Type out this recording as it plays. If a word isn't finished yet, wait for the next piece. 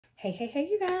Hey,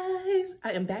 you guys.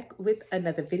 I am back with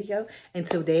another video, and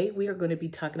today we are going to be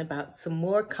talking about some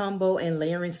more combo and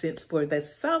layering scents for the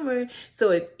summer. So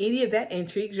if any of that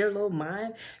intrigues your little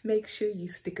mind, make sure you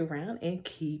stick around and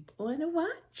keep on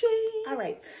watching. All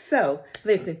right, so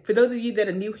listen, for those of you that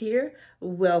are new here,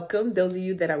 welcome. Those of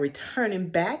you that are returning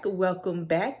back, welcome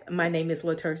back. My name is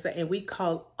LaTersa, and we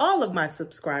call all of my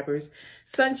subscribers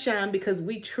Sunshine because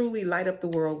we truly light up the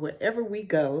world wherever we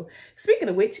go. Speaking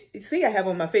of which, see, I have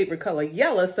on my favorite color,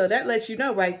 yellow, so that lets you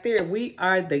know right there we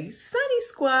are the Sunny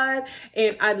Squad,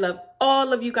 and I love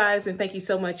all of you guys, and thank you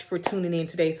so much for tuning in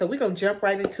today. So we're gonna jump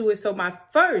right into it. So my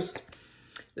first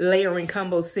layering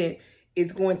combo scent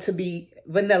is going to be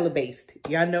vanilla based.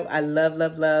 Y'all know I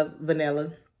love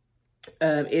vanilla.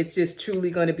 It's just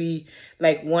truly going to be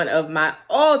like one of my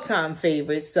all-time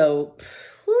favorites. So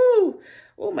whoo,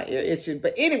 oh, my ear itching.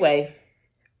 But anyway,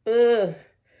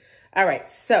 all right,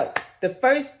 so the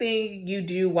first thing you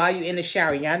do while you're in the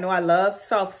shower, y'all know I love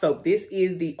soft soap. This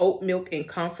is the oat milk and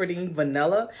comforting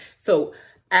vanilla. So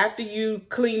after you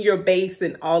clean your base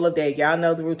and all of that, y'all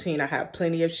know the routine. I have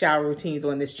plenty of shower routines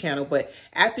on this channel, but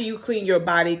after you clean your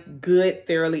body good,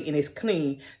 thoroughly, and it's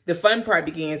clean, the fun part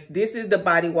begins. This is the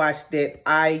body wash that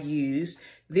I use.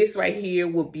 This right here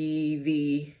will be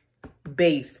the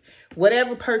base.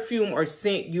 Whatever perfume or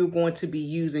scent you're going to be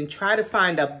using, try to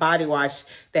find a body wash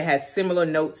that has similar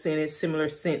notes in it, similar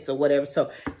scents or whatever. So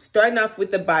starting off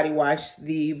with the body wash,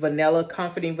 the vanilla,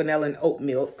 comforting vanilla and oat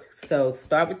milk. So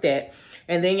start with that.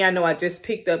 And then y'all know I just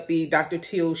picked up the Dr.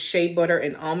 Teal's Shea Butter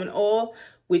and Almond Oil,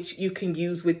 which you can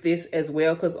use with this as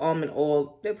well because almond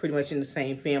oil, they're pretty much in the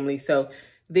same family. So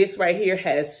this right here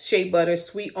has shea butter,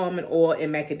 sweet almond oil,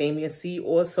 and macadamia seed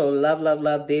oil. So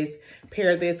love this.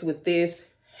 Pair this with this.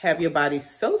 Have your body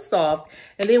so soft.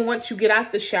 And then once you get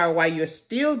out the shower while you're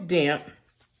still damp,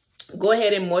 go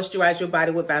ahead and moisturize your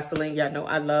body with Vaseline. Y'all know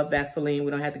I love Vaseline.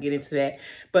 We don't have to get into that.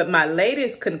 But my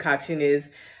latest concoction is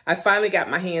I finally got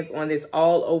my hands on this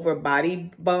all over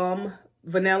body balm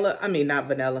vanilla. I mean, not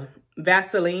vanilla.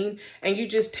 Vaseline, and you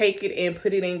just take it and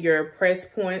put it in your press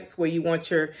points where you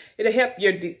want it'll help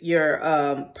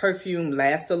your perfume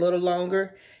last a little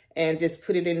longer, and just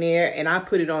put it in there. And I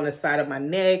put it on the side of my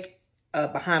neck,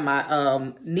 behind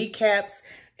my kneecaps,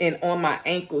 and on my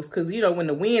ankles, because you know when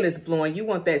the wind is blowing, you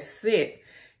want that scent.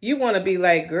 You want to be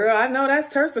like, girl, I know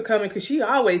that's Tersa coming because she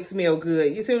always smell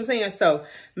good. You see what I'm saying? So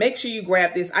make sure you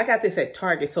grab this. I got this at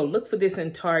Target, so look for this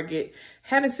in Target.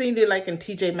 Haven't seen it like in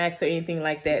TJ Maxx or anything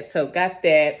like that, so got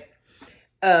that.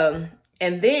 And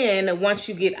then once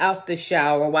you get out the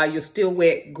shower, while you're still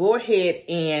wet, go ahead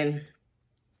and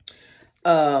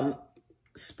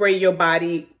spray your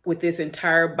body with this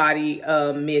entire body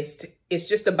mist. It's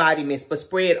just a body mist, but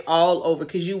spray it all over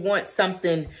because you want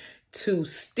something to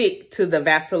stick to the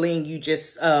Vaseline you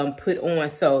just put on.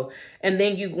 So, and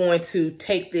then you're going to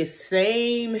take this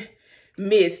same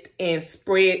mist and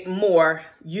spread more.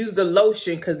 Use the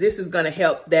lotion because this is going to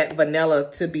help that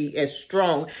vanilla to be as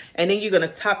strong. And then you're going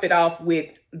to top it off with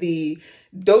the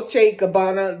Dolce &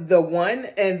 Gabbana The One.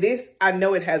 And this, I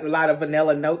know it has a lot of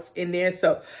vanilla notes in there,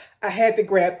 so I had to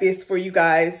grab this for you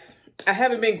guys. I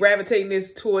haven't been gravitating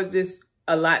towards this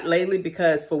a lot lately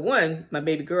because, for one, my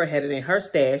baby girl had it in her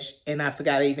stash and I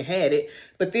forgot I even had it.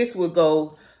 But this will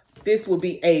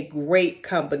be a great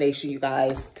combination, you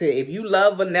guys. If you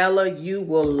love vanilla, you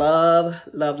will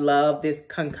love this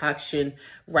concoction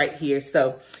right here.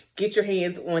 So get your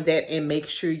hands on that and make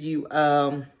sure you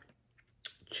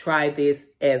try this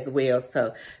as well.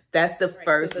 So that's the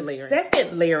first layer. The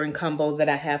second layering combo that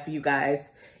I have for you guys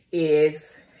is,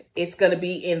 it's going to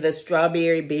be in the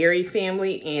strawberry berry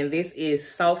family, and this is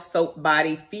soft soap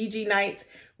body Fiji Nights,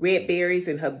 red berries,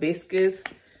 and hibiscus.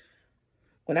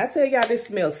 When I tell y'all this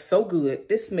smells so good,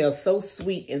 this smells so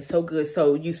sweet and so good.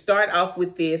 So you start off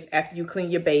with this after you clean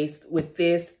your base with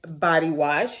this body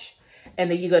wash,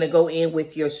 and then you're going to go in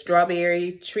with your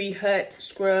strawberry tree hut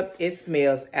scrub. It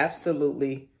smells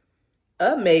absolutely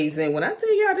amazing. When I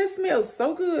tell y'all this smells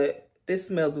so good, this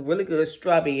smells really good,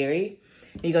 strawberry.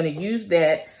 You're going to use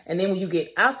that. And then when you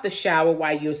get out the shower,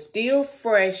 while you're still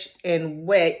fresh and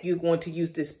wet, you're going to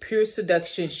use this Pure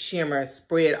Seduction Shimmer.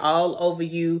 Spray it all over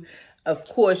you. Of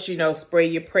course, you know, spray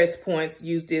your press points.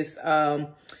 Use this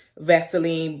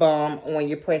Vaseline balm on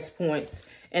your press points.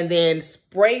 And then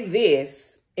spray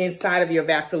this inside of your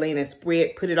Vaseline and spray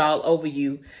it, put it all over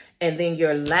you. And then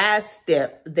your last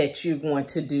step that you're going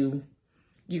to do,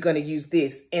 you're going to use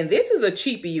this. And this is a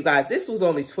cheapie, you guys. This was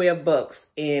only 12 bucks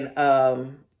in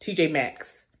TJ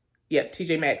Maxx. Yep,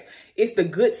 TJ Maxx. It's the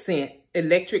Good Scent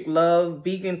Electric Love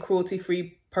Vegan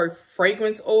Cruelty-Free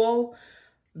Fragrance Oil.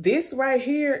 This right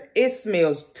here, it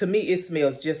smells, to me, it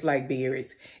smells just like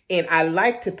berries. And I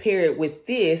like to pair it with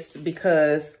this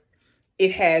because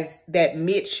it has that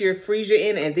mid-sheer freezer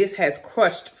in it, and this has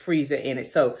crushed freezer in it.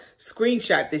 So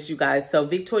screenshot this, you guys. So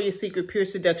Victoria's Secret Pure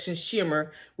Seduction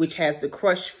Shimmer, which has the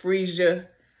crushed freezer,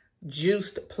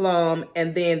 juiced plum,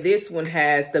 and then this one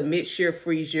has the mid-sheer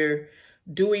freezer,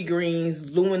 dewy greens,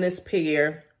 luminous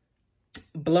pear,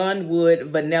 blonde wood,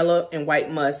 vanilla, and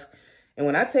white musk. And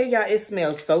when I tell y'all, it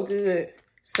smells so good.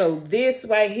 So this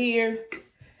right here,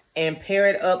 and pair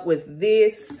it up with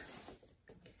this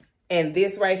and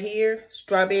this right here,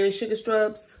 strawberry sugar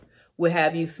strubs, will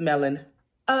have you smelling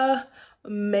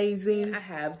amazing. I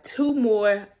have two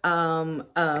more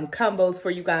combos for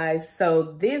you guys. So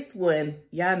this one,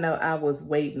 y'all know I was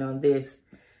waiting on this.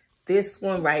 This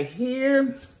one right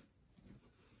here,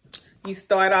 you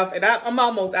start off, and I'm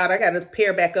almost out. I got to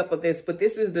pair back up with this, but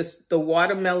this is the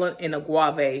watermelon and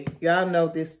Aguave. Y'all know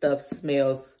this stuff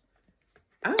smells,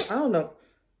 I don't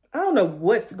know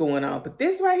what's going on, but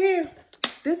this right here,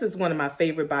 this is one of my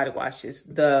favorite body washes.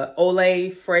 The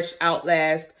Olay Fresh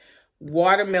Outlast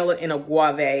Watermelon and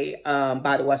Aguave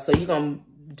body wash. So you're going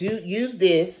to use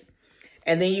this,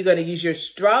 and then you're going to use your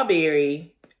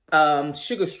strawberry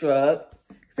sugar scrub.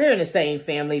 They're in the same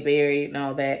family, berry and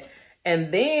all that.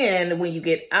 And then when you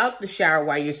get out the shower,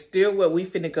 while you're still wet, we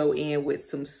finna go in with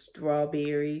some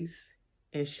strawberries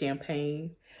and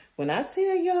champagne. When I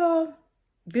tell y'all,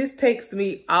 this takes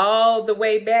me all the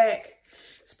way back.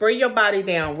 Spray your body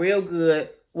down real good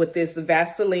with this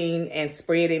Vaseline and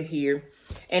spray it in here.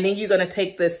 And then you're going to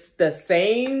take the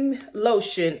same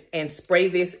lotion and spray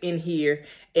this in here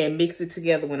and mix it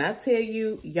together. When I tell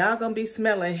you, y'all going to be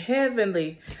smelling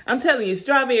heavenly. I'm telling you,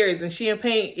 strawberries and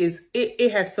champagne,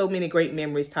 it has so many great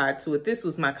memories tied to it. This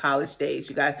was my college days,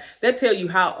 you guys. That tell you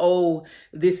how old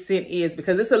this scent is,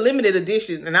 because it's a limited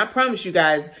edition. And I promise you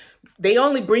guys, they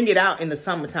only bring it out in the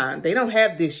summertime. They don't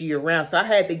have this year round. So I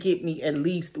had to get me at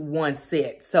least one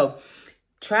set. So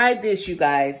try this, you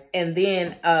guys. And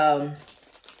then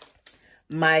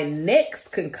my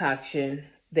next concoction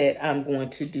that I'm going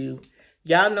to do,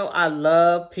 y'all know I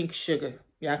love pink sugar.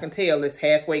 Y'all can tell it's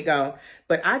halfway gone.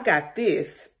 But I got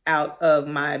this out of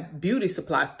my beauty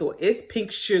supply store. It's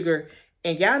pink sugar.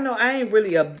 And y'all know I ain't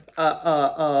really a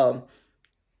bum,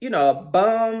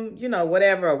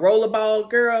 whatever, a rollerball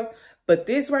girl. But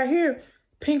this right here,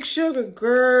 pink sugar,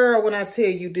 girl, when I tell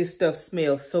you this stuff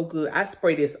smells so good. I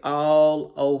spray this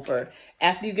all over.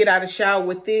 After you get out of the shower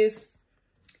with this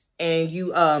and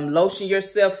you lotion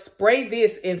yourself, spray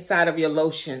this inside of your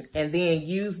lotion. And then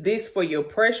use this for your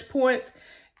pressure points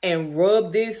and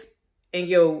rub this in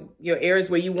your areas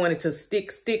where you want it to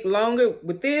stick longer.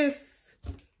 With this,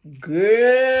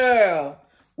 girl,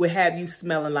 will have you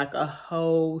smelling like a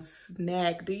whole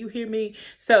snack. Do you hear me?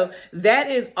 So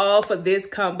that is all for this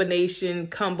combination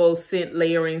combo scent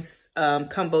layering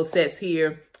combo sets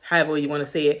here, however you want to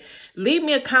say it. Leave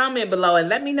me a comment below and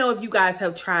let me know if you guys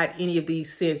have tried any of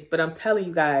these scents. But I'm telling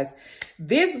you guys,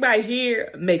 this right here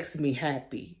makes me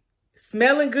happy.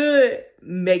 Smelling good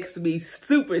makes me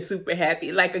super, super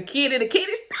happy. Like a kid in a kitty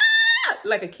store.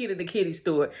 Like a kid in the kitty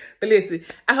store. But listen,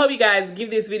 I hope you guys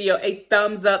give this video a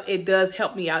thumbs up. It does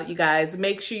help me out, you guys.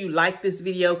 Make sure you like this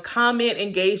video, comment,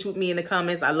 engage with me in the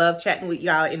comments. I love chatting with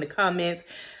y'all in the comments.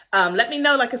 Let me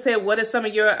know, like I said, what are some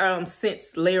of your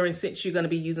scents, layering scents you're going to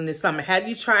be using this summer? Have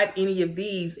you tried any of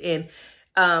these? And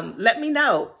let me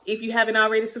know. If you haven't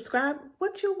already subscribed,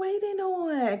 what you waiting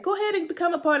on? Go ahead and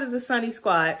become a part of the Sunny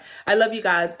Squad. I love you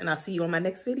guys, and I'll see you on my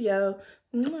next video.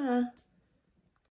 Mwah.